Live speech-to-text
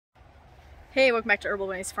Hey, welcome back to Herbal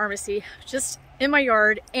Remedies Pharmacy. Just in my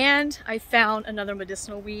yard, and I found another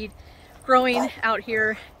medicinal weed growing out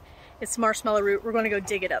here. It's marshmallow root. We're going to go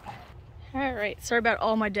dig it up. All right, sorry about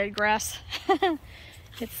all my dead grass.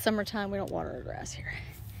 It's summertime, we don't water our grass here.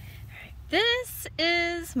 All right, this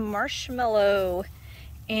is marshmallow,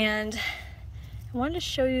 and I wanted to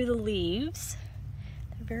show you the leaves.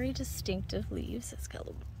 They're very distinctive leaves. It's got a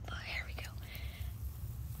little, oh, here we go.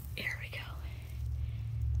 Here we go.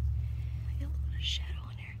 Shadow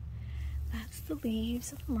in there. That's the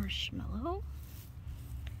leaves of marshmallow.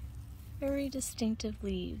 Very distinctive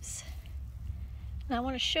leaves. Now I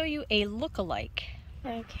want to show you a look-alike.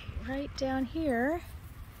 Okay, right down here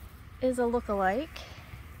is a look-alike.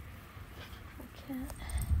 Okay.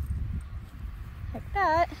 Like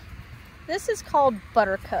that. This is called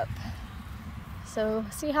buttercup. So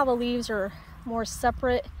see how the leaves are more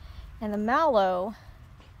separate, and the mallow,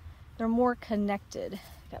 they're more connected.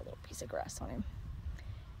 Got a little piece of grass on him.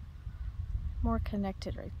 More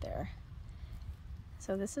connected right there.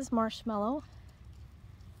 So this is marshmallow,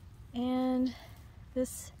 and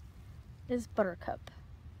this is buttercup.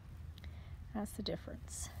 That's the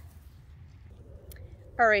difference.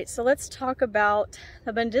 All right, so let's talk about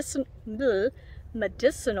the medicinal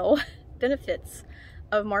benefits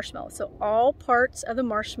of marshmallow. So all parts of the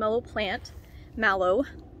marshmallow plant, mallow,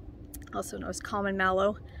 also known as common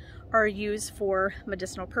mallow, are used for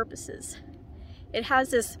medicinal purposes. It has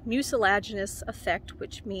this mucilaginous effect,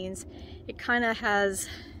 which means it kind of has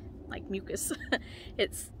like mucus.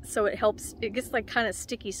 So it helps, it gets like kind of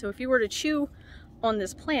sticky. So if you were to chew on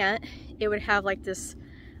this plant, it would have like this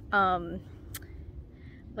like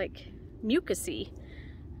mucusy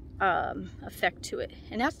effect to it.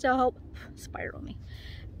 And that's to help, spider on me.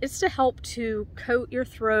 It's to help to coat your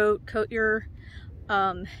throat, coat your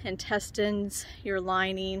intestines, your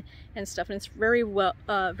lining and stuff, and it's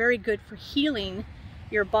very good for healing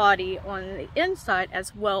your body on the inside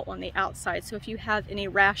as well on the outside. So if you have any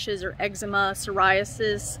rashes or eczema,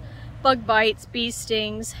 psoriasis, bug bites, bee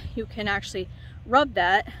stings, you can actually rub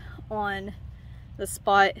that on the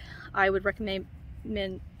spot. I would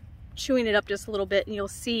recommend chewing it up just a little bit, and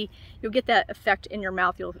you'll get that effect in your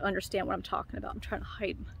mouth. You'll understand what I'm talking about. I'm trying to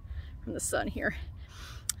hide from the sun here.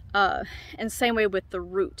 And same way with the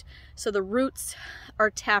root. So the roots are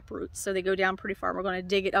tap roots, so they go down pretty far. We're going to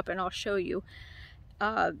dig it up and I'll show you.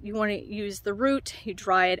 You want to use the root, you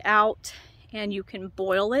dry it out, and you can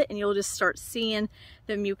boil it, and you'll just start seeing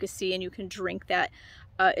the mucusy, and you can drink that.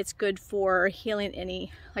 It's good for healing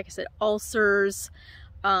any, like I said, ulcers.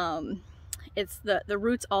 The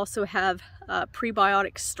roots also have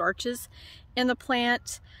prebiotic starches in the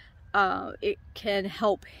plant. It can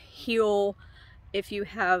help heal if you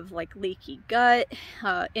have like leaky gut,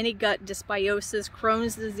 any gut dysbiosis,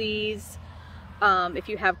 Crohn's disease, if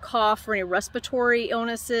you have cough or any respiratory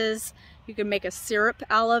illnesses, you can make a syrup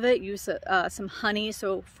out of it. Use some honey,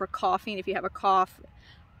 so for coughing, if you have a cough.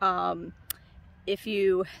 If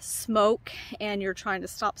you smoke and you're trying to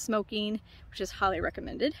stop smoking, which is highly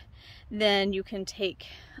recommended, then you can take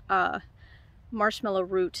marshmallow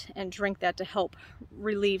root and drink that to help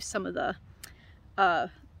relieve some of the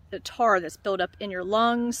tar that's built up in your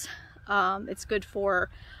lungs. It's good for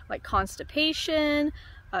like constipation,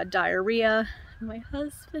 diarrhea. My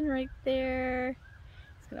husband right there,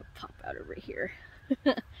 he's gonna pop out over here.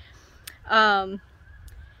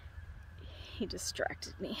 He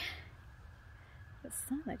distracted me. The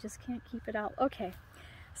sun, I just can't keep it out. Okay,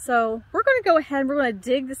 so we're gonna go ahead and we're gonna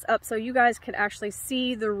dig this up so you guys can actually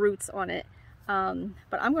see the roots on it.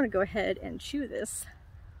 But I'm gonna go ahead and chew this.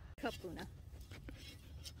 Cup, Luna.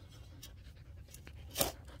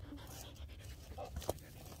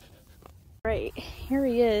 Right, here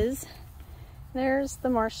he is. There's the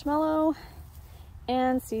marshmallow,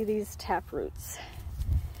 and see these tap roots.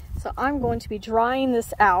 So I'm going to be drying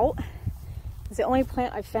this out. It's the only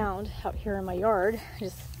plant I found out here in my yard.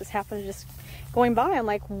 This happened to just going by. I'm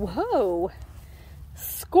like, whoa,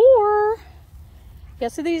 score. Yeah,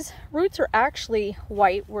 so these roots are actually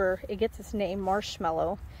white, where it gets its name,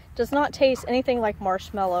 marshmallow. Does not taste anything like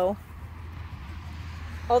marshmallow.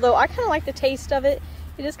 Although I kind of like the taste of it.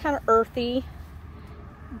 It is kind of earthy,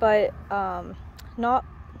 but not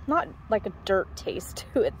like a dirt taste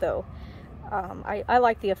to it though. I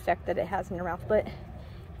like the effect that it has in your mouth. But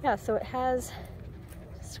yeah, so it has,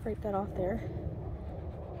 scrape that off there.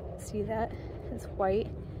 See that? It's white,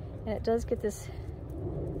 and it does get this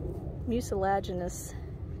mucilaginous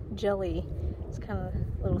jelly. It's kind of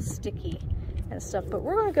a little sticky and stuff. But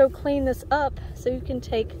we're gonna go clean this up so you can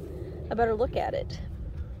take a better look at it.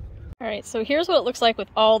 All right, so here's what it looks like with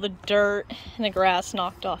all the dirt and the grass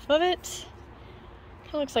knocked off of it.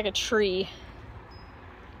 It looks like a tree.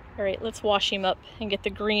 All right, let's wash him up and get the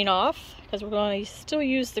green off because we're going to still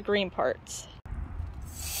use the green parts.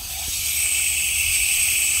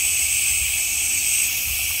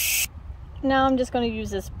 Now I'm just going to use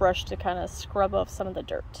this brush to kind of scrub off some of the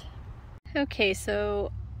dirt. Okay,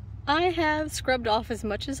 so I have scrubbed off as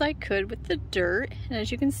much as I could with the dirt, and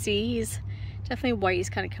as you can see, he's definitely white. He's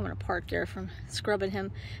kind of coming apart there from scrubbing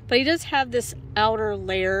him, but he does have this outer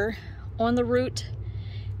layer on the root,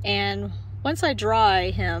 and once I dry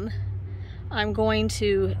him, I'm going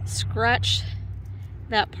to scratch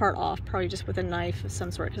that part off, probably just with a knife of some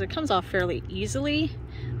sort, because it comes off fairly easily.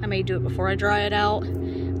 I may do it before I dry it out.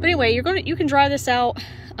 But anyway, you can dry this out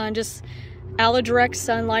on just out of direct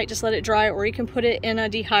sunlight, just let it dry, or you can put it in a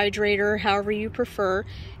dehydrator, however you prefer.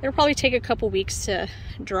 It'll probably take a couple weeks to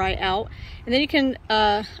dry out. And then you can,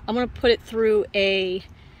 I'm gonna put it through a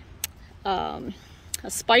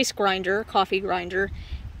spice grinder, coffee grinder,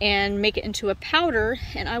 and make it into a powder,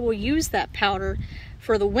 and I will use that powder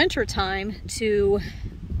for the winter time to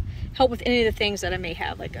help with any of the things that I may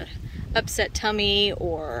have, like a upset tummy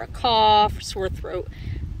or a cough, sore throat,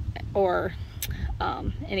 or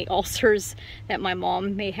any ulcers that my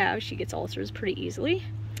mom may have. She gets ulcers pretty easily.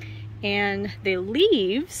 And the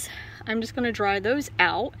leaves, I'm just going to dry those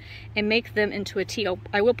out and make them into a tea.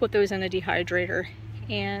 I will put those in a dehydrator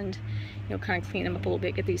and, you know, kind of clean them up a little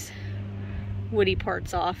bit, get these woody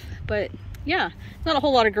parts off. But yeah, not a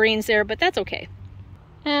whole lot of greens there, but that's okay.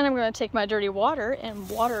 And I'm going to take my dirty water and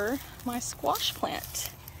water my squash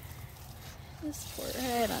plant. Just pour it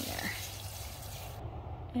right on there.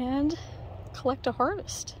 And collect a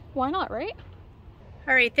harvest. Why not, right?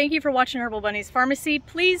 All right, thank you for watching Herbal Bunny's Pharmacy.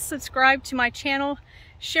 Please subscribe to my channel,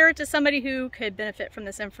 share it to somebody who could benefit from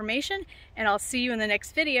this information, and I'll see you in the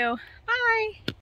next video. Bye!